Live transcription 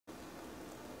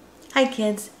Hi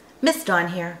kids, Miss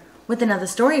Dawn here with another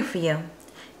story for you.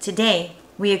 Today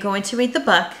we are going to read the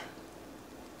book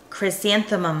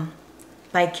Chrysanthemum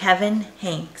by Kevin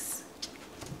Henkes.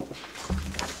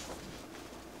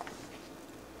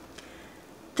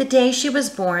 The day she was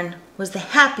born was the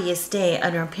happiest day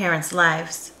in her parents'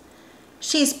 lives.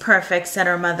 She's perfect, said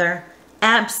her mother.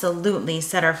 Absolutely,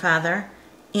 said her father.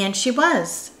 And she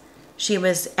was. She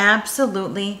was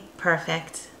absolutely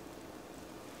perfect.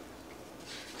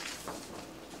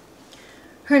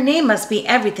 Her name must be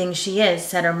everything she is,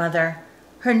 said her mother.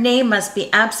 Her name must be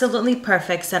absolutely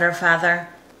perfect, said her father.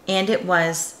 And it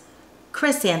was.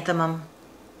 Chrysanthemum.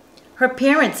 Her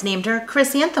parents named her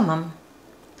Chrysanthemum.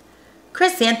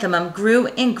 Chrysanthemum grew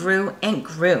and grew and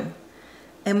grew.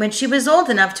 And when she was old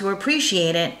enough to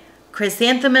appreciate it,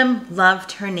 Chrysanthemum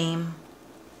loved her name.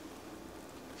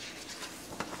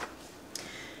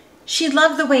 She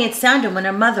loved the way it sounded when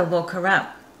her mother woke her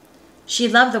up. She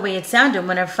loved the way it sounded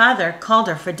when her father called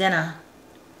her for dinner.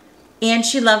 And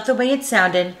she loved the way it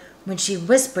sounded when she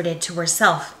whispered it to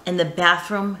herself in the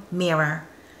bathroom mirror.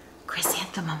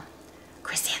 Chrysanthemum,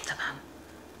 chrysanthemum,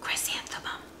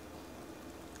 chrysanthemum.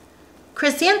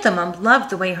 Chrysanthemum loved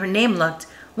the way her name looked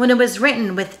when it was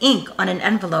written with ink on an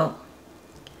envelope.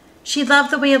 She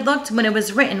loved the way it looked when it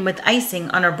was written with icing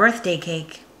on her birthday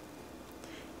cake.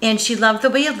 And she loved the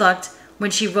way it looked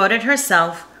when she wrote it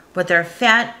herself with her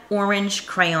fat orange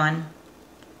crayon.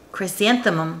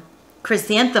 Chrysanthemum,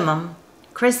 chrysanthemum,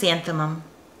 chrysanthemum.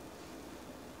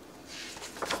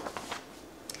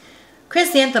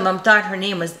 Chrysanthemum thought her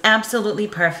name was absolutely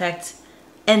perfect,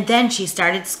 and then she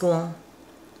started school.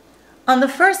 On the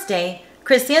first day,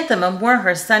 Chrysanthemum wore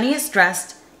her sunniest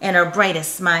dress and her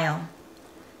brightest smile.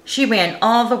 She ran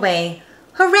all the way.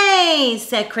 Hooray,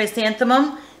 said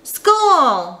Chrysanthemum,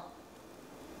 school!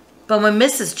 But when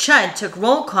Mrs. Chud took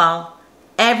roll call,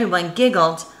 everyone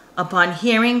giggled upon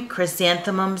hearing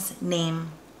Chrysanthemum's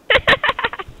name.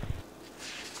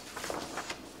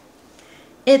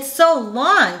 It's so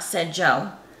long, said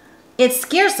Joe. It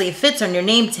scarcely fits on your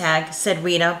name tag, said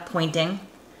Rita, pointing.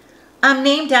 I'm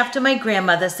named after my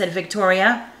grandmother, said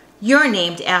Victoria. You're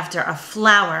named after a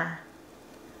flower.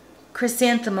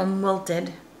 Chrysanthemum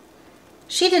wilted.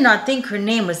 She did not think her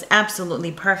name was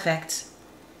absolutely perfect.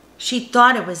 She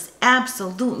thought it was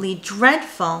absolutely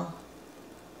dreadful.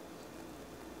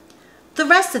 The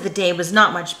rest of the day was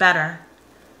not much better.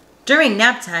 During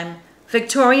nap time,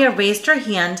 Victoria raised her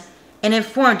hand and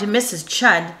informed Mrs.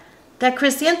 Chud that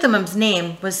Chrysanthemum's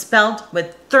name was spelled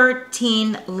with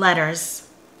 13 letters.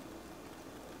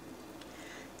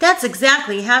 That's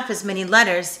exactly half as many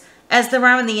letters as there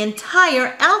are in the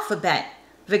entire alphabet,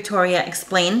 Victoria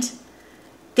explained.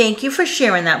 Thank you for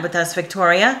sharing that with us,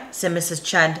 Victoria, said Mrs.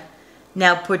 Chud.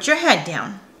 Now put your head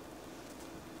down.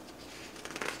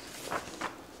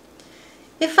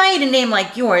 If I had a name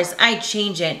like yours, I'd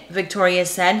change it, Victoria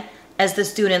said, as the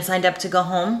students lined up to go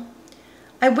home.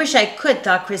 I wish I could,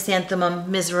 thought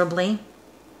Chrysanthemum miserably.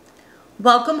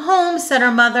 Welcome home, said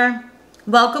her mother.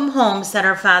 Welcome home, said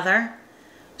her father.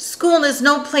 School is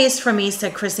no place for me,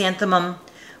 said Chrysanthemum.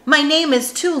 My name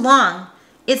is too long.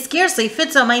 It scarcely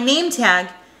fits on my name tag,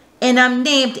 and I'm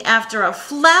named after a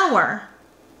flower.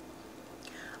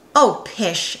 Oh,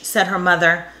 pish, said her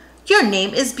mother. Your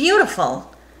name is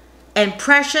beautiful, and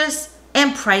precious,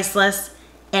 and priceless,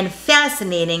 and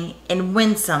fascinating, and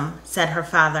winsome, said her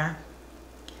father.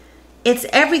 It's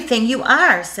everything you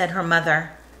are, said her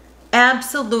mother.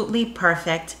 Absolutely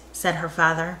perfect, said her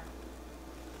father.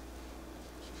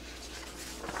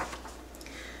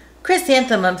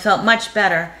 Chrysanthemum felt much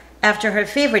better after her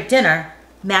favorite dinner,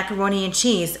 macaroni and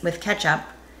cheese with ketchup,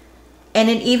 and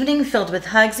an evening filled with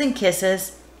hugs and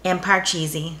kisses and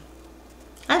parcheesi.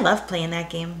 I love playing that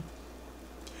game.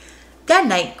 That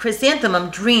night, Chrysanthemum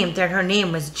dreamed that her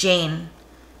name was Jane.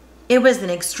 It was an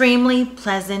extremely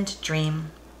pleasant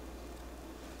dream.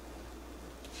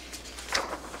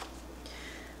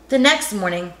 The next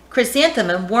morning,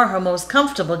 Chrysanthemum wore her most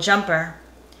comfortable jumper.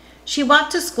 She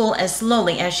walked to school as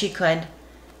slowly as she could.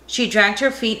 She dragged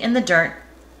her feet in the dirt.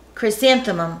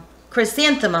 Chrysanthemum,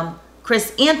 chrysanthemum,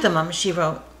 chrysanthemum, she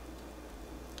wrote.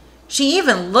 She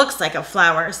even looks like a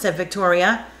flower, said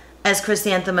Victoria, as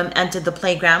Chrysanthemum entered the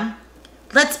playground.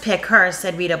 Let's pick her,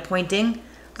 said Rita, pointing.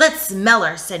 Let's smell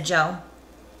her, said Joe.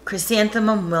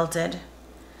 Chrysanthemum wilted.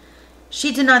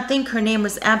 She did not think her name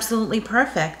was absolutely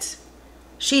perfect.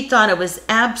 She thought it was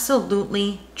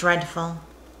absolutely dreadful.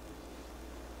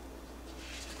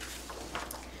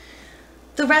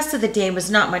 The rest of the day was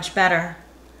not much better.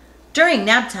 During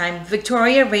nap time,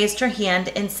 Victoria raised her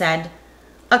hand and said,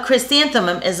 A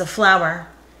chrysanthemum is a flower.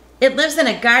 It lives in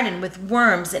a garden with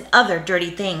worms and other dirty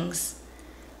things.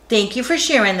 Thank you for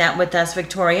sharing that with us,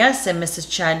 Victoria, said Mrs.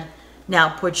 Chudd. Now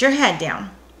put your head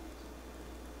down.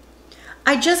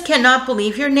 I just cannot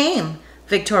believe your name,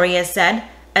 Victoria said,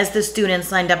 as the students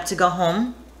lined up to go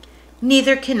home.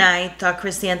 Neither can I, thought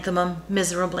Chrysanthemum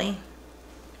miserably.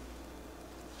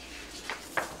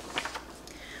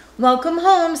 Welcome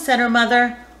home, said her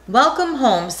mother. Welcome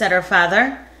home, said her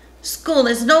father. School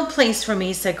is no place for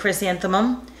me, said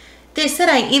Chrysanthemum. They said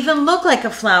I even look like a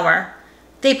flower.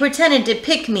 They pretended to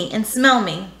pick me and smell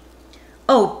me.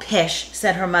 Oh, pish,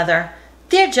 said her mother.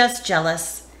 They're just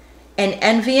jealous, and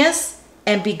envious,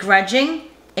 and begrudging,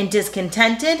 and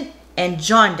discontented, and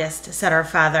jaundiced, said her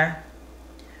father.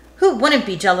 Who wouldn't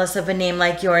be jealous of a name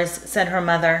like yours, said her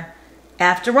mother.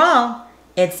 After all,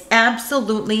 it's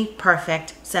absolutely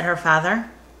perfect, said her father.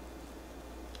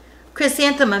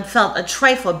 Chrysanthemum felt a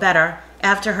trifle better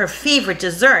after her favorite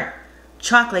dessert,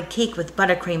 chocolate cake with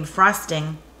buttercream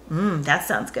frosting. That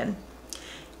sounds good.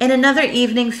 And another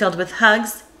evening filled with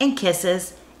hugs and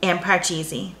kisses and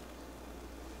parcheesi.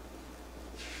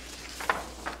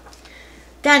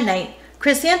 That night,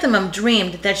 Chrysanthemum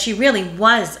dreamed that she really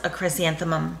was a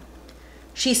chrysanthemum.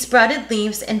 She sprouted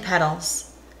leaves and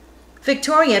petals.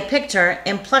 Victoria picked her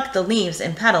and plucked the leaves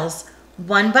and petals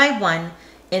one by one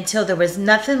until there was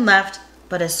nothing left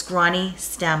but a scrawny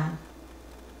stem.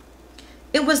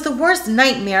 It was the worst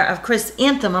nightmare of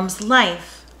Chrysanthemum's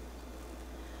life.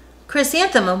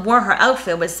 Chrysanthemum wore her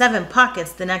outfit with 7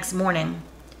 pockets the next morning.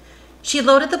 She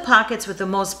loaded the pockets with the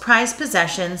most prized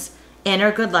possessions and her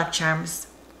good luck charms.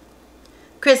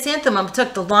 Chrysanthemum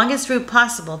took the longest route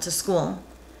possible to school.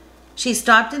 She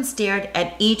stopped and stared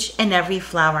at each and every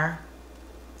flower.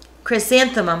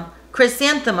 Chrysanthemum,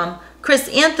 chrysanthemum,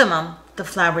 chrysanthemum, the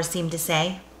flowers seemed to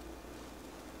say.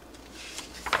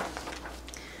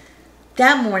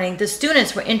 That morning, the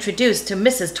students were introduced to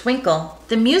Mrs. Twinkle,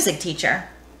 the music teacher.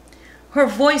 Her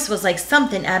voice was like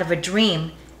something out of a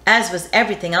dream, as was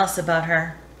everything else about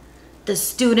her. The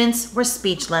students were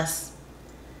speechless.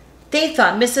 They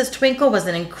thought Mrs. Twinkle was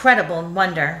an incredible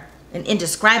wonder, an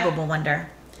indescribable wonder.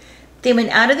 They went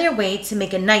out of their way to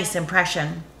make a nice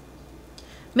impression.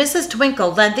 Mrs.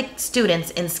 Twinkle led the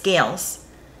students in scales.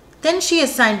 Then she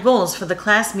assigned roles for the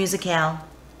class musicale.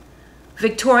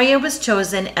 Victoria was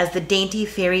chosen as the dainty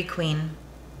fairy queen.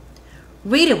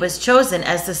 Rita was chosen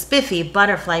as the spiffy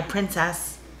butterfly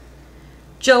princess.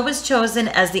 Jo was chosen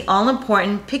as the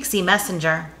all-important pixie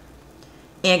messenger.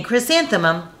 And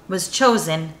Chrysanthemum was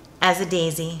chosen as a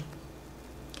daisy.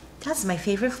 That's my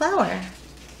favorite flower.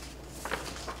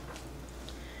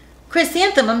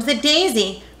 Chrysanthemum's a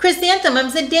daisy!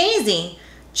 Chrysanthemum's a daisy!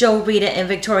 Jo, Rita, and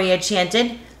Victoria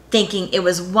chanted, thinking it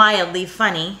was wildly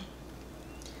funny.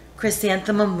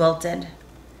 Chrysanthemum wilted.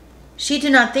 She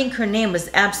did not think her name was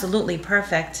absolutely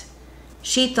perfect.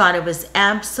 She thought it was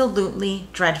absolutely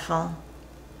dreadful.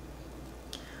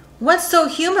 What's so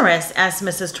humorous? Asked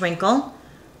Mrs. Twinkle.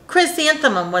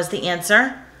 Chrysanthemum was the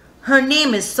answer. Her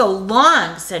name is so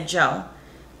long, said Jo.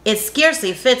 It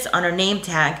scarcely fits on her name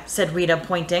tag, said Rita,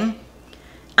 pointing.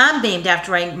 I'm named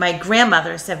after my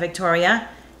grandmother, said Victoria.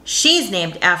 She's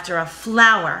named after a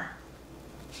flower.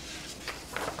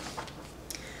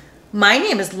 My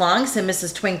name is long, said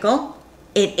Mrs. Twinkle.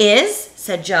 It is,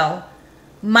 said Jo.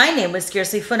 My name would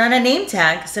scarcely fit on a name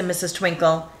tag, said Mrs.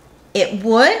 Twinkle. It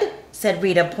would, said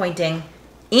Rita, pointing.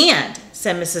 And,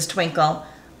 said Mrs. Twinkle,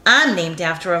 I'm named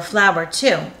after a flower,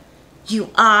 too. You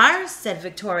are, said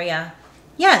Victoria.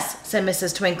 Yes, said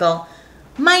Mrs. Twinkle.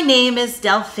 My name is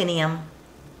Delphinium.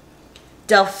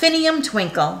 Delphinium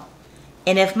Twinkle.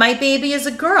 And if my baby is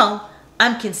a girl,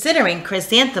 I'm considering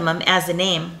Chrysanthemum as a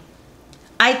name.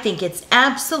 I think it's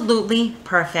absolutely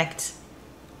perfect.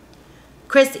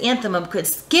 Chrysanthemum could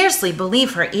scarcely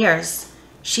believe her ears.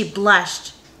 She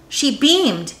blushed. She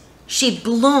beamed. She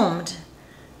bloomed.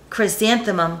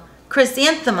 Chrysanthemum,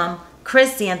 chrysanthemum,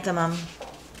 chrysanthemum.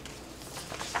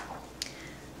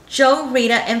 Jo,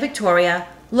 Rita, and Victoria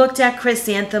looked at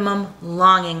Chrysanthemum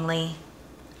longingly.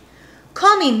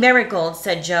 Call me Marigold,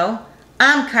 said Jo.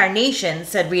 I'm Carnation,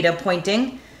 said Rita,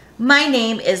 pointing. My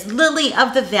name is Lily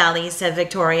of the Valley, said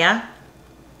Victoria.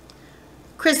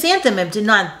 Chrysanthemum did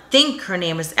not think her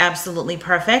name was absolutely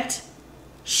perfect.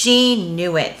 She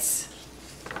knew it.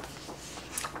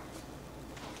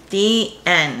 The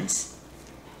end.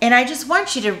 And I just want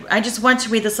to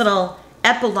read this little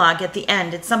epilogue at the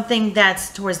end. It's something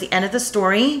that's towards the end of the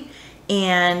story,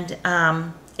 and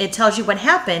it tells you what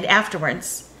happened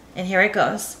afterwards. And here it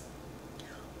goes.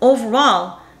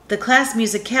 Overall, the class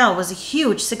musicale was a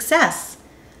huge success.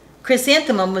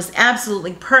 Chrysanthemum was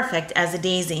absolutely perfect as a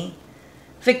daisy.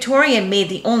 Victoria made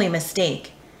the only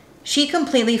mistake. She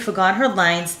completely forgot her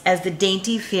lines as the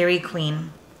dainty fairy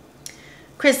queen.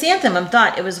 Chrysanthemum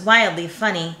thought it was wildly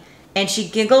funny, and she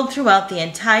giggled throughout the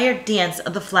entire dance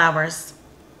of the flowers.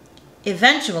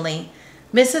 Eventually,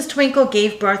 Mrs. Twinkle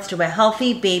gave birth to a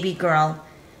healthy baby girl,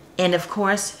 and of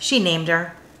course, she named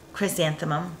her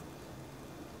Chrysanthemum.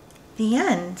 The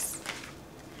end.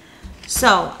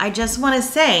 So, I just want to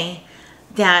say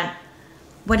that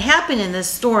what happened in this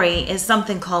story is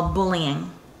something called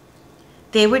bullying.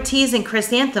 They were teasing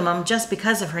Chrysanthemum just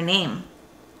because of her name.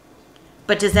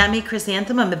 But does that make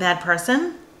Chrysanthemum a bad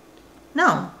person?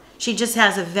 No, she just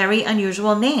has a very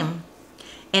unusual name.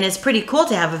 And it's pretty cool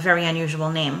to have a very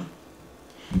unusual name.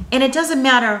 And it doesn't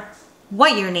matter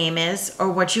what your name is,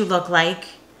 or what you look like,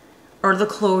 or the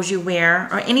clothes you wear,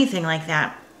 or anything like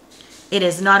that. It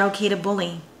is not okay to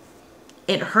bully.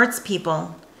 It hurts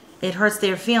people. It hurts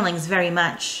their feelings very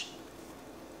much.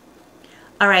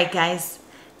 All right, guys.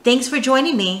 Thanks for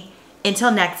joining me.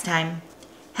 Until next time,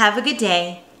 have a good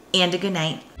day and a good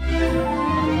night.